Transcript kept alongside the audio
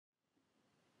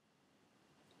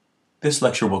This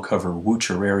lecture will cover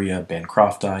Wuchereria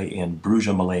bancrofti and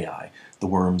Brugia malayi, the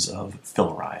worms of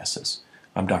filariasis.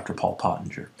 I'm Dr. Paul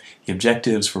Pottinger. The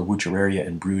objectives for Wuchereria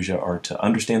and Brugia are to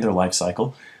understand their life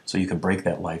cycle, so you can break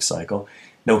that life cycle,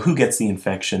 know who gets the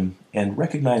infection, and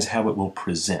recognize how it will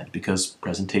present, because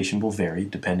presentation will vary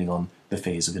depending on the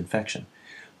phase of infection.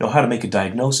 Know how to make a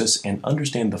diagnosis and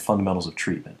understand the fundamentals of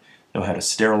treatment. Know how to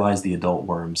sterilize the adult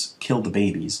worms, kill the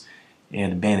babies,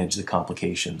 and manage the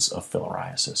complications of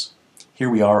filariasis. Here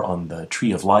we are on the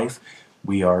Tree of Life.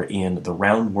 We are in the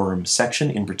roundworm section,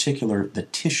 in particular the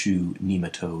tissue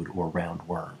nematode or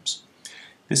roundworms.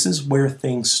 This is where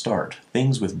things start.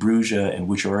 Things with Brugia and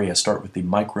Wuchereria start with the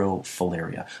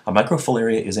microfilaria. A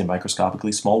microfilaria is a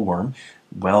microscopically small worm,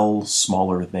 well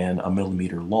smaller than a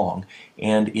millimeter long,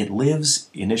 and it lives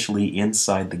initially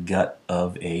inside the gut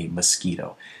of a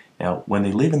mosquito. Now, when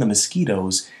they live in the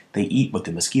mosquitoes, they eat what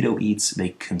the mosquito eats, they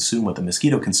consume what the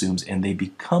mosquito consumes, and they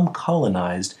become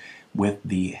colonized with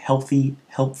the healthy,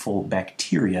 helpful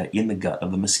bacteria in the gut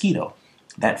of the mosquito.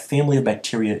 That family of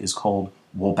bacteria is called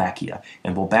Wolbachia,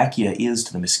 and Wolbachia is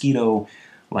to the mosquito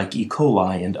like E.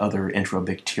 coli and other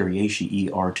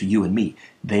Enterobacteriaceae are to you and me.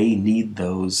 They need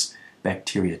those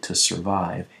bacteria to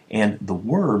survive, and the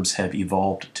worms have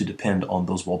evolved to depend on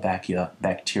those Wolbachia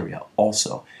bacteria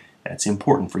also. That's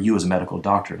important for you as a medical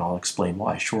doctor, and I'll explain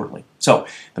why shortly. So,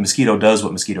 the mosquito does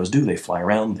what mosquitoes do. They fly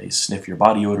around, they sniff your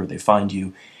body odor, they find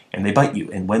you, and they bite you.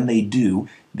 And when they do,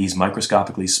 these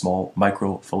microscopically small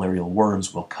microfilarial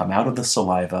worms will come out of the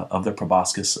saliva of the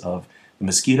proboscis of the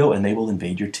mosquito, and they will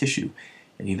invade your tissue.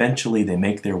 And eventually they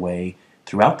make their way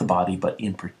throughout the body, but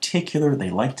in particular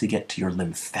they like to get to your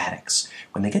lymphatics.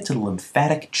 When they get to the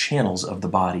lymphatic channels of the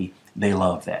body, they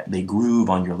love that. They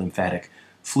groove on your lymphatic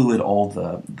fluid, all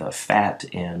the fat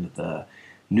and the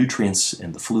nutrients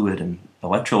and the fluid and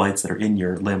electrolytes that are in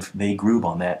your lymph, they groove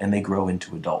on that and they grow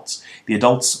into adults. The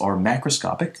adults are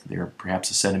macroscopic, they're perhaps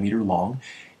a centimeter long,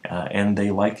 and they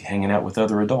like hanging out with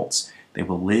other adults. They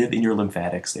will live in your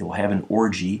lymphatics, they will have an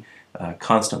orgy,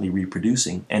 constantly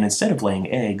reproducing, and instead of laying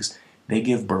eggs, they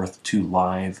give birth to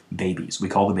live babies. We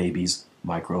call the babies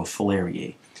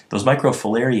microfilariae. Those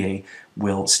microfilariae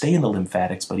will stay in the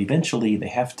lymphatics, but eventually they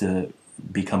have to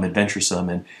become adventuresome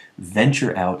and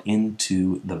venture out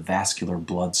into the vascular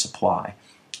blood supply.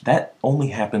 That only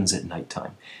happens at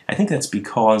nighttime. I think that's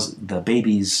because the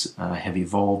babies have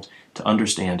evolved to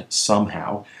understand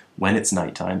somehow when it's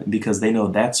nighttime, because they know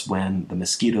that's when the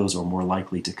mosquitoes are more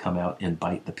likely to come out and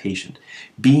bite the patient.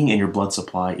 Being in your blood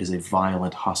supply is a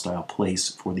violent, hostile place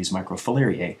for these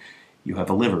microfilariae. You have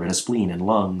a liver and a spleen and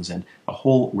lungs and a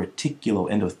whole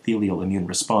reticuloendothelial immune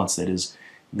response that is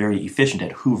very efficient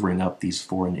at hoovering up these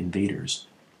foreign invaders.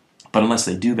 But unless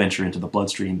they do venture into the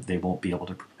bloodstream, they won't be able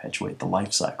to perpetuate the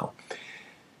life cycle.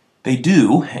 They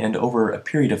do, and over a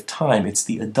period of time, it's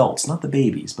the adults, not the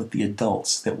babies, but the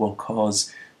adults that will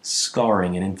cause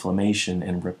scarring and inflammation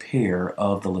and repair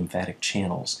of the lymphatic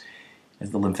channels.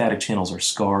 As the lymphatic channels are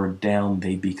scarred down,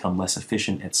 they become less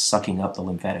efficient at sucking up the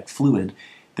lymphatic fluid.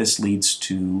 This leads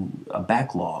to a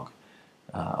backlog,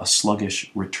 a sluggish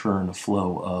return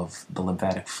flow of the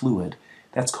lymphatic fluid.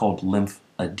 That's called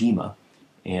lymphedema,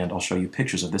 and I'll show you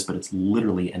pictures of this, but it's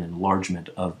literally an enlargement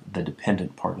of the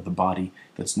dependent part of the body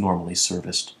that's normally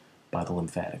serviced by the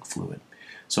lymphatic fluid.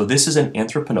 So this is an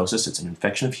anthrapnosis. It's an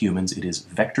infection of humans. It is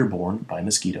vector-borne by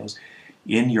mosquitoes.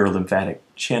 In your lymphatic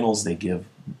channels, they give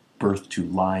birth to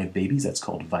live babies. That's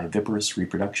called viviparous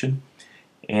reproduction.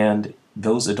 And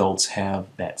those adults have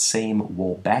that same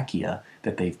Wolbachia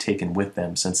that they've taken with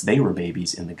them since they were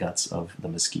babies in the guts of the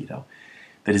mosquito.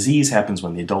 The disease happens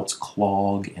when the adults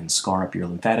clog and scar up your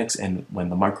lymphatics, and when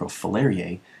the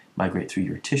microfilariae migrate through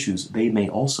your tissues, they may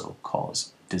also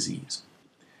cause disease.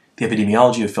 The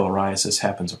epidemiology of filariasis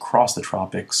happens across the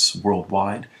tropics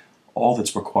worldwide. All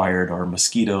that's required are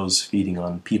mosquitoes feeding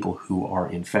on people who are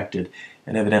infected,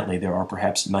 and evidently there are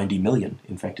perhaps 90 million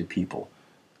infected people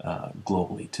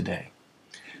globally today.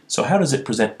 So how does it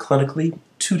present clinically?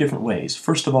 Two different ways.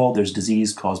 First of all, there's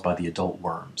disease caused by the adult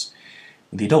worms.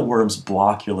 When the adult worms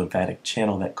block your lymphatic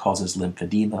channel, that causes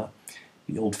lymphedema.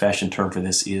 The old-fashioned term for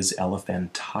this is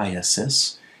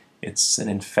elephantiasis. It's an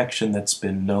infection that's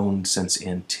been known since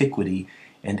antiquity,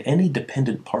 and any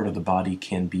dependent part of the body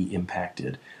can be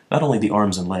impacted. Not only the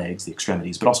arms and legs, the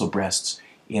extremities, but also breasts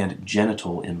and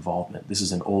genital involvement. This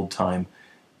is an old-time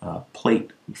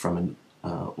plate from an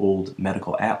old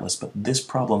medical atlas, but this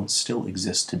problem still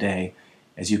exists today,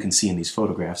 as you can see in these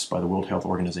photographs by the World Health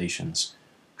Organization's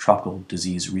Tropical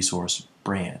Disease Resource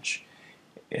Branch.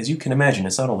 As you can imagine,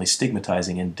 it's not only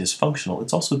stigmatizing and dysfunctional,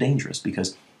 it's also dangerous,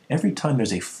 because every time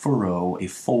there's a furrow, a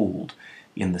fold,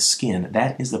 in the skin,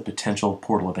 that is the potential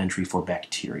portal of entry for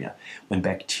bacteria. When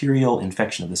bacterial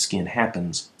infection of the skin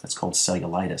happens, that's called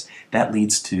cellulitis. That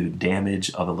leads to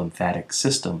damage of the lymphatic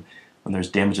system. When there's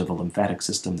damage of the lymphatic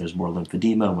system, there's more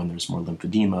lymphedema. When there's more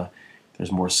lymphedema,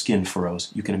 there's more skin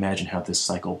furrows. You can imagine how this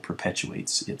cycle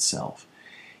perpetuates itself.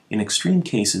 In extreme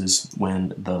cases,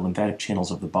 when the lymphatic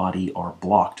channels of the body are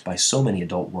blocked by so many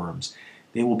adult worms,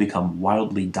 they will become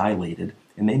wildly dilated,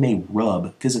 and they may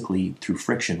rub, physically through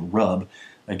friction, rub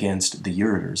against the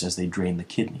ureters as they drain the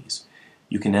kidneys.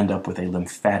 You can end up with a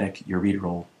lymphatic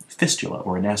ureteral fistula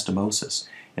or anastomosis.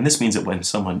 And this means that when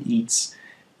someone eats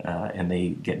and they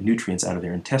get nutrients out of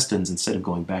their intestines, instead of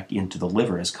going back into the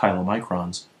liver as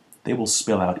chylomicrons, they will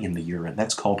spill out in the urine.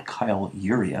 That's called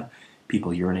chyluria.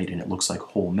 People urinate and it looks like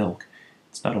whole milk.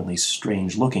 It's not only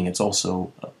strange looking, it's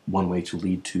also one way to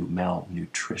lead to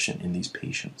malnutrition in these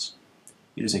patients.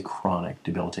 It is a chronic,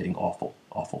 debilitating, awful,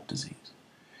 awful disease.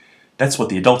 That's what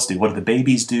the adults do. What do the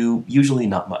babies do? Usually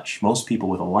not much. Most people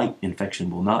with a light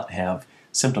infection will not have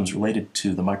symptoms related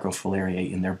to the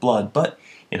microfilariae in their blood, but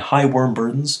in high worm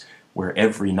burdens, where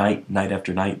every night, night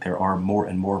after night, there are more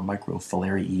and more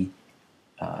microfilariae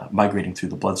migrating through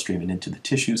the bloodstream and into the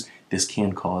tissues, this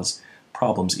can cause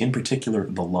problems, in particular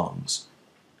the lungs.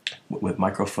 With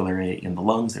microfilariae in the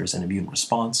lungs, there's an immune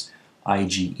response,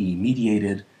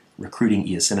 IgE-mediated, recruiting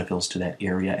eosinophils to that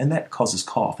area, and that causes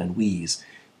cough and wheeze,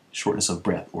 shortness of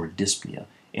breath, or dyspnea,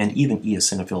 and even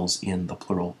eosinophils in the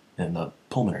pleural and the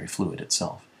pulmonary fluid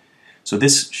itself. So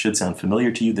this should sound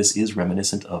familiar to you. This is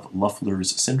reminiscent of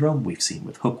Loeffler's syndrome we've seen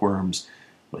with hookworms,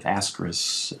 with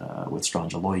ascaris, with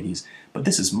strongyloides, but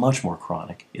this is much more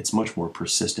chronic, it's much more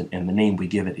persistent, and the name we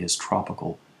give it is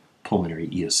tropical pulmonary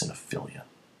eosinophilia.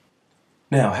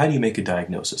 Now, how do you make a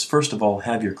diagnosis? First of all,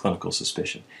 have your clinical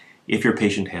suspicion. If your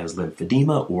patient has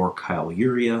lymphedema or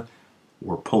chyluria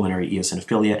or pulmonary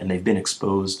eosinophilia and they've been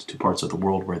exposed to parts of the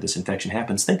world where this infection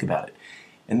happens, think about it.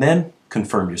 And then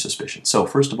confirm your suspicion. So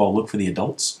first of all, look for the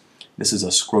adults. This is a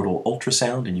scrotal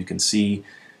ultrasound, and you can see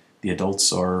the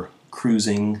adults are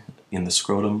cruising in the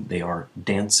scrotum. They are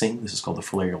dancing. This is called the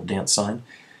filarial dance sign,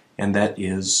 and that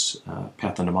is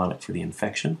pathognomonic for the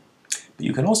infection. But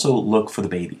you can also look for the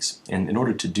babies, and in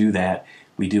order to do that,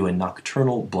 we do a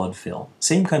nocturnal blood film.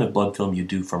 Same kind of blood film you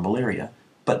do for malaria,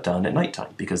 but done at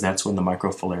nighttime, because that's when the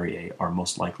microfilariae are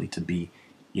most likely to be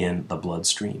in the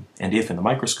bloodstream. And if in the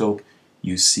microscope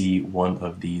you see one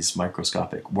of these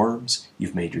microscopic worms,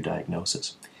 you've made your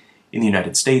diagnosis. In the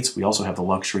United States, we also have the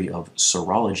luxury of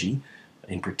serology,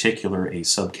 in particular a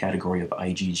subcategory of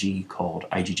IgG called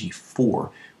IgG4,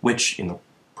 which in the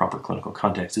proper clinical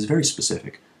context is very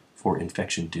specific for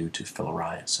infection due to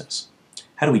filariasis.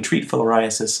 How do we treat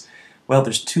filariasis? Well,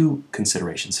 there's two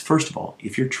considerations. First of all,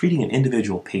 if you're treating an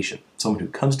individual patient, someone who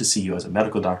comes to see you as a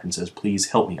medical doctor and says,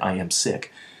 please help me, I am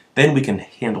sick, then we can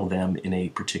handle them in a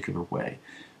particular way.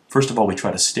 First of all, we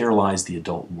try to sterilize the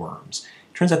adult worms.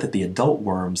 It turns out that the adult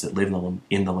worms that live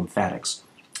in the lymphatics,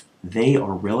 they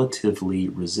are relatively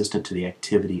resistant to the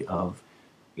activity of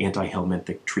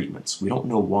anti-helminthic treatments. We don't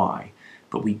know why,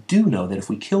 but we do know that if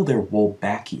we kill their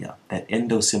Wolbachia, that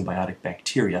endosymbiotic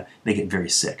bacteria, they get very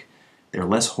sick. They're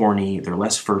less horny, they're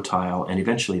less fertile, and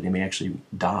eventually they may actually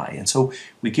die. And so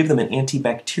we give them an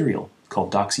antibacterial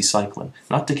called doxycycline,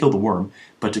 not to kill the worm,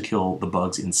 but to kill the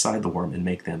bugs inside the worm and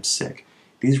make them sick.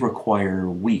 These require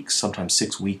weeks, sometimes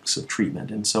 6 weeks of treatment,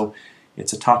 and so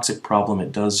it's a toxic problem.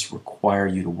 It does require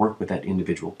you to work with that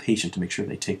individual patient to make sure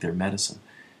they take their medicine.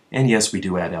 And yes, we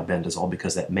do add albendazole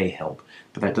because that may help,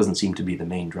 but that doesn't seem to be the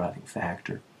main driving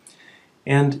factor.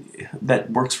 And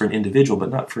that works for an individual, but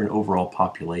not for an overall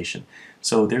population.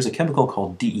 So there's a chemical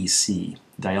called DEC,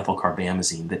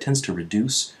 diethylcarbamazine, that tends to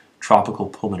reduce tropical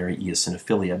pulmonary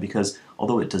eosinophilia because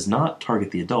although it does not target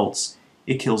the adults,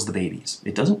 it kills the babies.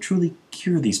 It doesn't truly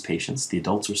cure these patients, the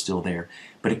adults are still there,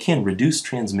 but it can reduce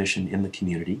transmission in the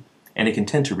community, and it can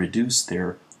tend to reduce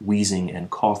their wheezing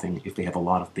and coughing if they have a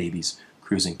lot of babies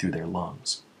cruising through their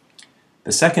lungs.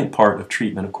 The second part of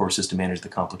treatment, of course, is to manage the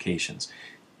complications.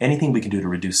 Anything we can do to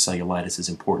reduce cellulitis is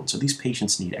important. So these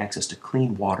patients need access to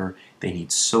clean water, they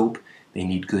need soap, they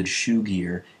need good shoe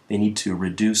gear, they need to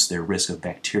reduce their risk of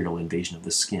bacterial invasion of the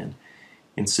skin.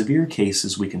 In severe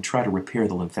cases, we can try to repair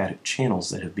the lymphatic channels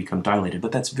that have become dilated,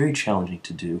 but that's very challenging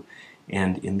to do,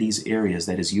 and in these areas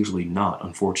that is usually not,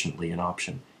 unfortunately, an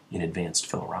option in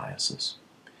advanced filariasis.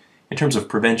 In terms of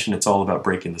prevention, it's all about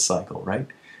breaking the cycle, right?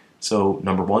 So,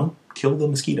 number one, kill the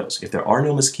mosquitoes. If there are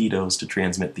no mosquitoes to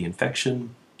transmit the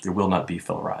infection, there will not be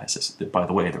filariasis. By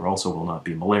the way, there also will not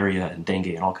be malaria and dengue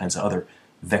and all kinds of other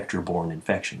vector-borne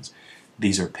infections.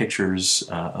 These are pictures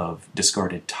of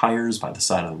discarded tires by the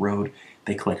side of the road.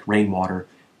 They collect rainwater.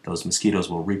 those mosquitoes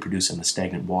will reproduce in the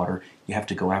stagnant water. You have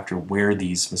to go after where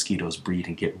these mosquitoes breed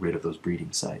and get rid of those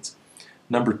breeding sites.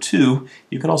 Number two,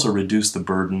 you can also reduce the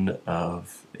burden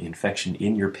of infection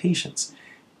in your patients.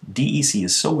 DEC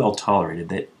is so well tolerated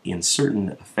that in certain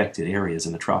affected areas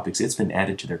in the tropics, it's been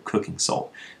added to their cooking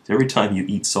salt. So every time you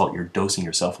eat salt, you're dosing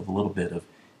yourself with a little bit of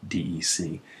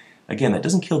DEC. Again, that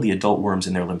doesn't kill the adult worms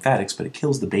in their lymphatics, but it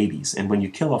kills the babies. And when you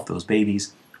kill off those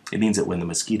babies, it means that when the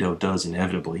mosquito does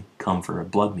inevitably come for a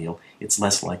blood meal, it's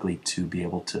less likely to be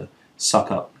able to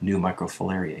suck up new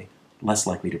microfilariae, less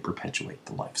likely to perpetuate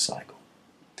the life cycle.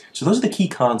 So those are the key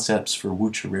concepts for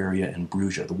Wuchereria and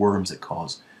Brugia, the worms that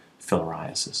cause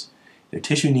filariasis. They're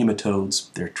tissue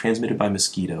nematodes, they're transmitted by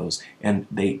mosquitoes, and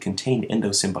they contain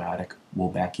endosymbiotic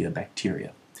Wolbachia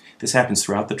bacteria. This happens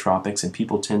throughout the tropics, and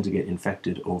people tend to get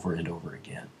infected over and over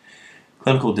again.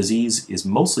 Clinical disease is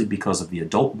mostly because of the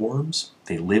adult worms.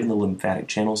 They live in the lymphatic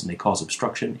channels and they cause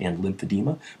obstruction and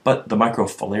lymphedema, but the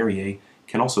microfilariae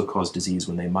can also cause disease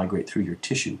when they migrate through your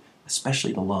tissue,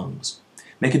 especially the lungs.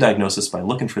 Make a diagnosis by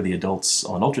looking for the adults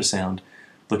on ultrasound,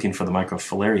 looking for the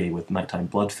microfilariae with nighttime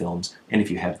blood films, and if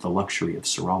you have the luxury of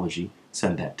serology,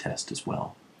 send that test as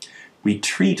well. We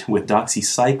treat with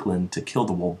doxycycline to kill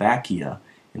the Wolbachia,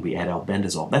 and we add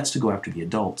albendazole. That's to go after the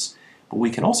adults, but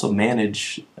we can also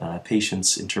manage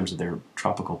patients in terms of their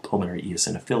tropical pulmonary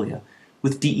eosinophilia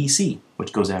with DEC,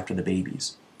 which goes after the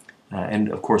babies. And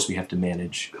of course, we have to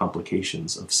manage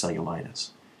complications of cellulitis.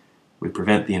 We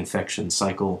prevent the infection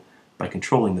cycle by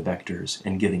controlling the vectors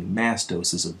and giving mass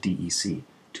doses of DEC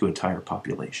to entire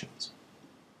populations.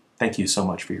 Thank you so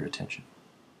much for your attention.